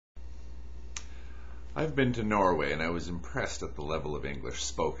I've been to Norway and I was impressed at the level of English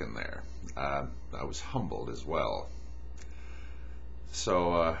spoken there. I was humbled as well.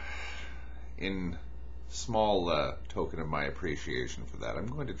 So, in small token of my appreciation for that, I'm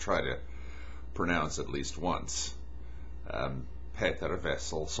going to try to pronounce at least once Peter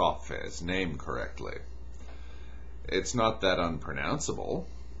Vessel Zapffe's name correctly. It's not that unpronounceable,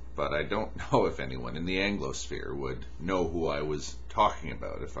 but I don't know if anyone in the Anglosphere would know who I was talking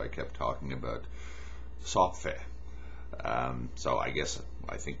about if I kept talking about Zapffe. So I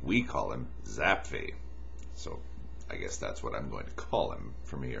think we call him Zapffe. So I guess that's what I'm going to call him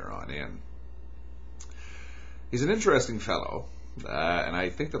from here on in. He's an interesting fellow, and I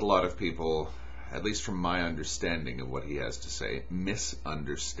think that a lot of people, at least from my understanding of what he has to say,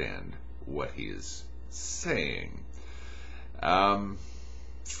 misunderstand what he is saying. A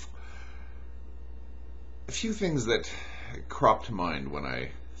few things that crop to mind when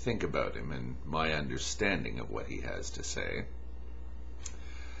I think about him and my understanding of what he has to say.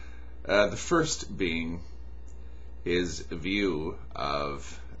 The first being his view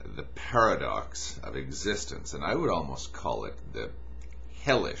of the paradox of existence, and I would almost call it the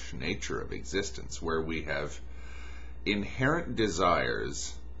hellish nature of existence, where we have inherent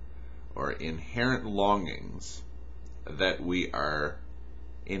desires or inherent longings that we are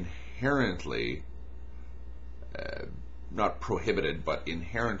inherently not prohibited, but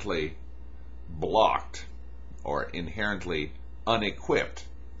inherently blocked or inherently unequipped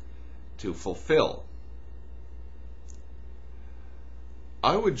to fulfill.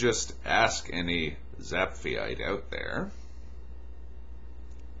 I would just ask any Zapffeite out there,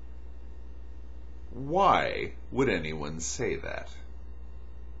 why would anyone say that?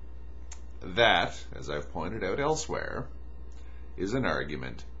 That, as I've pointed out elsewhere, is an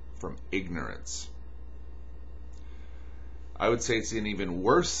argument from ignorance. I would say it's an even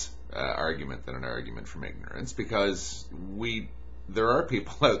worse argument than an argument from ignorance, because there are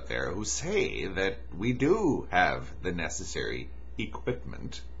people out there who say that we do have the necessary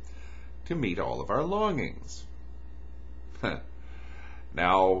equipment to meet all of our longings.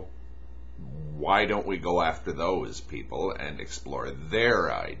 Now, why don't we go after those people and explore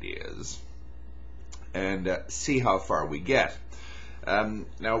their ideas and see how far we get?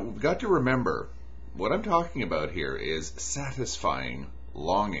 Now, we've got to remember, what I'm talking about here is satisfying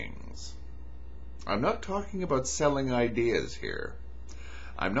longings. I'm not talking about selling ideas here.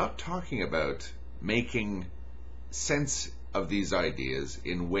 I'm not talking about making sense of these ideas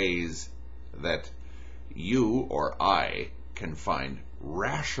in ways that you or I can find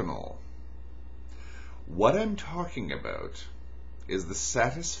rational. What I'm talking about is the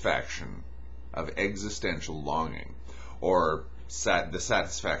satisfaction of existential longing, or the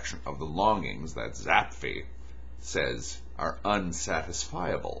satisfaction of the longings that Zapffe says are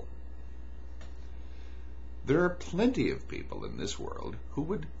unsatisfiable. There are plenty of people in this world who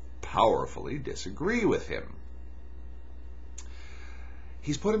would powerfully disagree with him.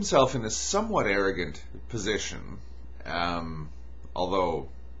 He's put himself in a somewhat arrogant position, although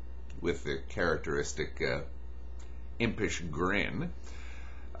with the characteristic impish grin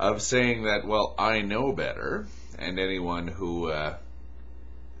of saying that, well, I know better, and anyone who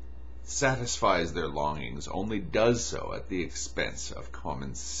satisfies their longings only does so at the expense of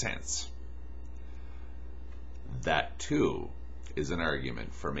common sense. That, too, is an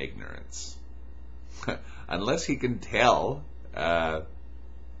argument from ignorance. Unless he can tell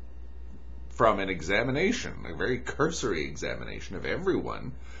from an examination, a very cursory examination of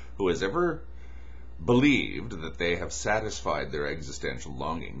everyone who has ever believed that they have satisfied their existential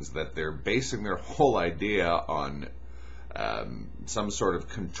longings, that they're basing their whole idea on some sort of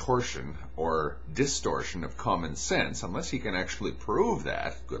contortion or distortion of common sense, unless he can actually prove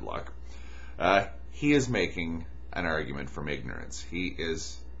that, good luck, he is making an argument from ignorance. He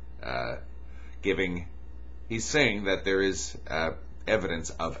is he's saying that there is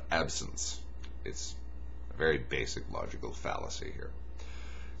evidence of absence. It's a very basic logical fallacy here.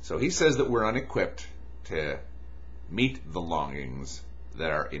 So he says that we're unequipped to meet the longings that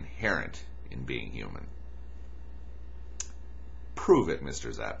are inherent in being human. Prove it,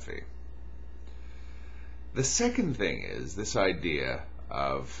 Mr. Zapffe. The second thing is this idea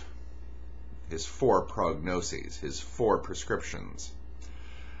of his 4 prognoses, his 4 prescriptions.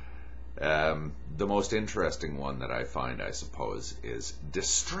 The most interesting one that I find, I suppose, is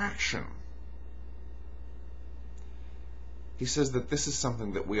distraction. He says that this is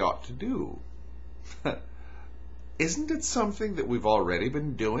something that we ought to do. Isn't it something that we've already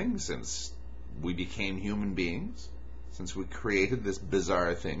been doing since we became human beings? Since we created this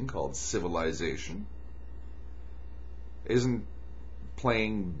bizarre thing called civilization? Isn't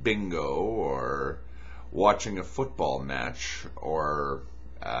playing bingo or watching a football match, or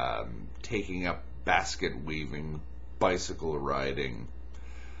taking up basket weaving, bicycle riding,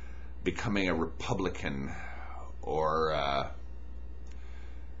 becoming a Republican, or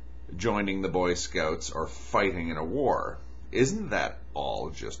joining the Boy Scouts, or fighting in a war. Isn't that all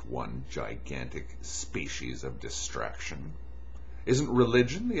just one gigantic species of distraction? Isn't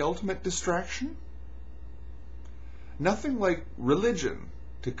religion the ultimate distraction? Nothing like religion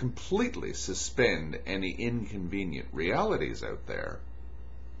to completely suspend any inconvenient realities out there.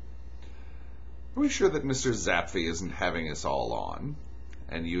 Are we sure that Mr. Zapffe isn't having us all on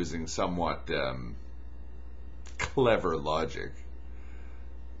and using somewhat clever logic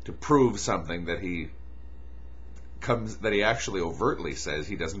to prove something that he actually overtly says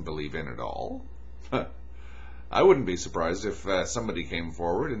he doesn't believe in at all? I wouldn't be surprised if somebody came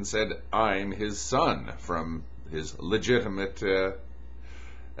forward and said, I'm his son from his legitimate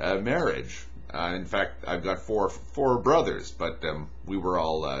marriage. In fact, I've got four brothers, but we were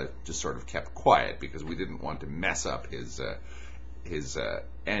all just sort of kept quiet because we didn't want to mess up his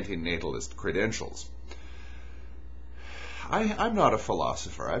antinatalist credentials. I'm not a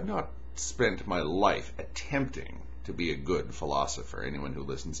philosopher. I've not spent my life attempting to be a good philosopher. Anyone who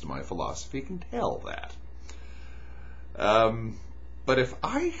listens to my philosophy can tell that. But if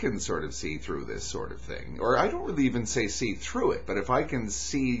I can sort of see through this sort of thing, or I don't really even say see through it, but if I can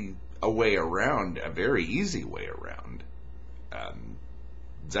see a way around, a very easy way around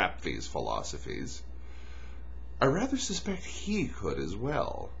Zapffel's philosophies, I rather suspect he could as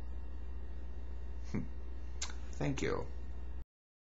well. Thank you.